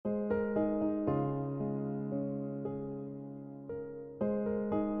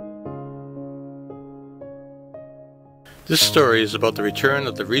This story is about the return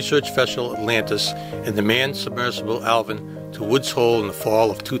of the research vessel Atlantis and the manned submersible Alvin to Woods Hole in the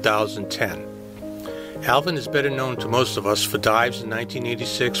fall of 2010. Alvin is better known to most of us for dives in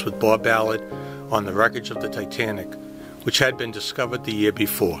 1986 with Bob Ballard on the wreckage of the Titanic, which had been discovered the year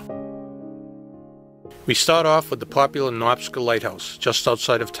before. We start off with the popular Nopska Lighthouse, just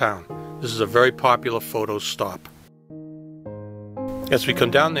outside of town. This is a very popular photo stop. As we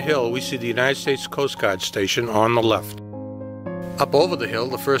come down the hill, we see the United States Coast Guard station on the left. Up over the hill,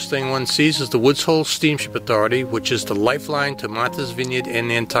 the first thing one sees is the Woods Hole Steamship Authority, which is the lifeline to Martha's Vineyard and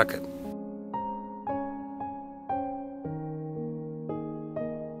Nantucket.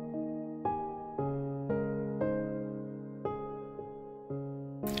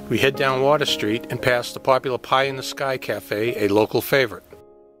 We head down Water Street and pass the popular Pie in the Sky Cafe, a local favorite.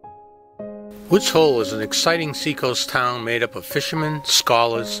 Woods Hole is an exciting seacoast town made up of fishermen,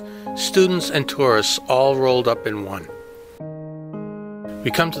 scholars, students, and tourists all rolled up in one. We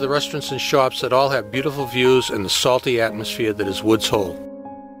come to the restaurants and shops that all have beautiful views and the salty atmosphere that is Woods Hole.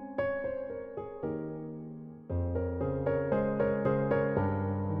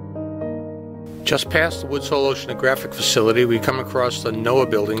 Just past the Woods Hole Oceanographic facility, we come across the NOAA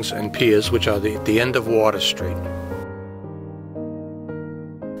buildings and piers, which are at the end of Water Street.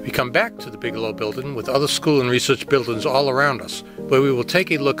 We come back to the Bigelow building with other school and research buildings all around us, where we will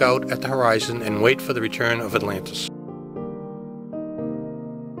take a look out at the horizon and wait for the return of Atlantis.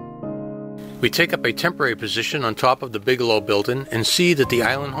 We take up a temporary position on top of the Bigelow building and see that the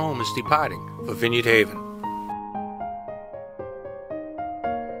island home is departing for Vineyard Haven.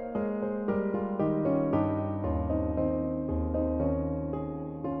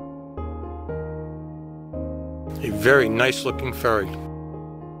 A very nice looking ferry.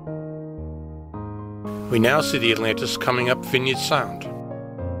 We now see the Atlantis coming up Vineyard Sound.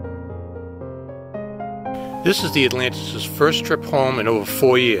 This is the Atlantis' first trip home in over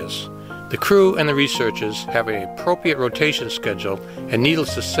 4 years. The crew and the researchers have an appropriate rotation schedule, and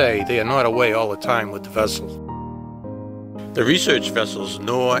needless to say, they are not away all the time with the vessel. The research vessels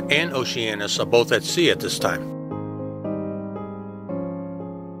NOAA and Oceanus are both at sea at this time.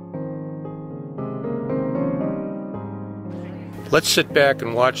 Let's sit back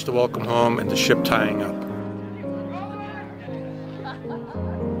and watch the welcome home and the ship tying up.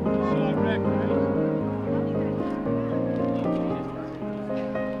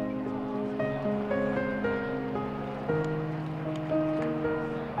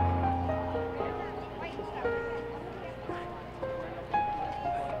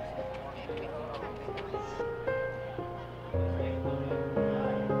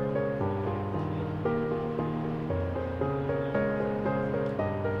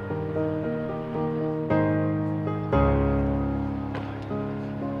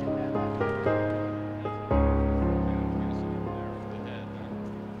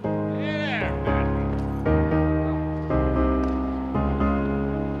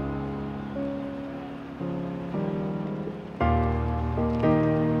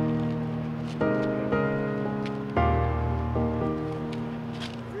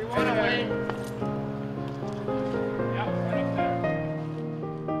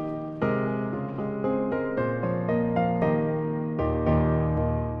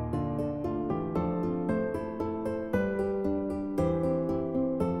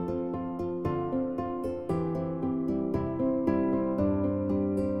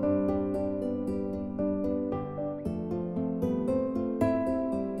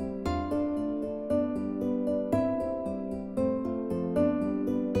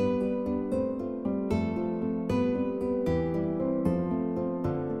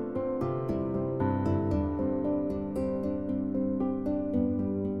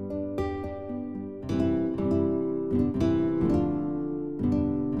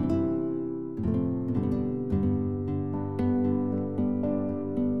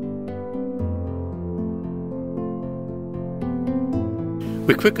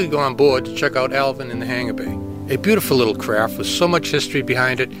 We quickly go on board to check out Alvin in the hangar bay. A beautiful little craft with so much history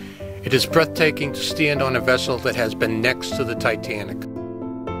behind it, it is breathtaking to stand on a vessel that has been next to the Titanic.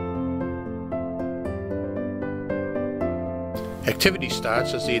 Activity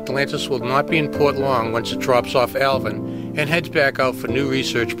starts as the Atlantis will not be in port long once it drops off Alvin and heads back out for new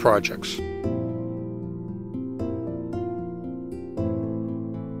research projects.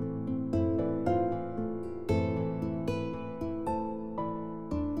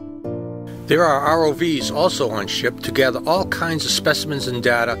 There are ROVs also on ship to gather all kinds of specimens and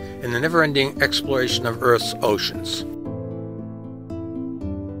data in the never-ending exploration of Earth's oceans.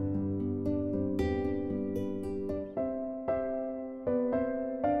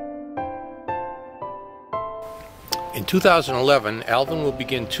 In 2011, Alvin will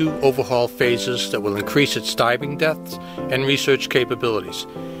begin 2 overhaul phases that will increase its diving depths and research capabilities.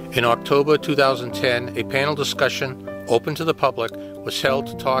 In October 2010, a panel discussion, open to the public, was held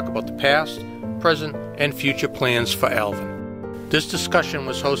to talk about the past, present, and future plans for Alvin. This discussion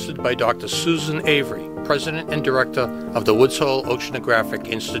was hosted by Dr. Susan Avery, President and Director of the Woods Hole Oceanographic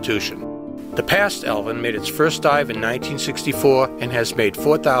Institution. The past Alvin made its first dive in 1964 and has made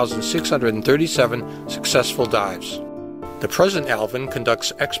 4,637 successful dives. The present Alvin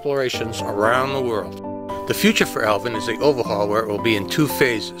conducts explorations around the world. The future for Alvin is an overhaul where it will be in 2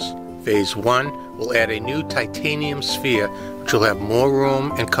 phases. Phase 1 will add a new titanium sphere which will have more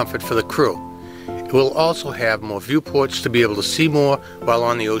room and comfort for the crew. It will also have more viewports to be able to see more while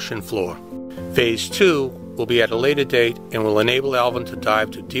on the ocean floor. Phase 2 will be at a later date and will enable Alvin to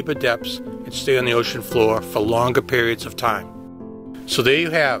dive to deeper depths and stay on the ocean floor for longer periods of time. So there you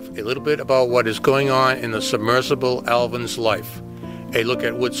have a little bit about what is going on in the submersible Alvin's life. A look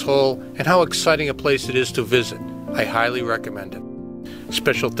at Woods Hole and how exciting a place it is to visit. I highly recommend it.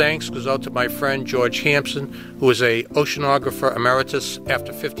 Special thanks goes out to my friend George Hampson, who is an oceanographer emeritus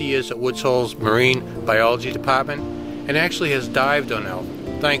after 50 years at Woods Hole's Marine Biology Department and actually has dived on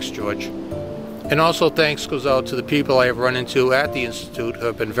Alvin. Thanks, George. And also thanks goes out to the people I have run into at the Institute who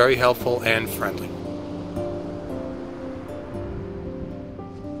have been very helpful and friendly.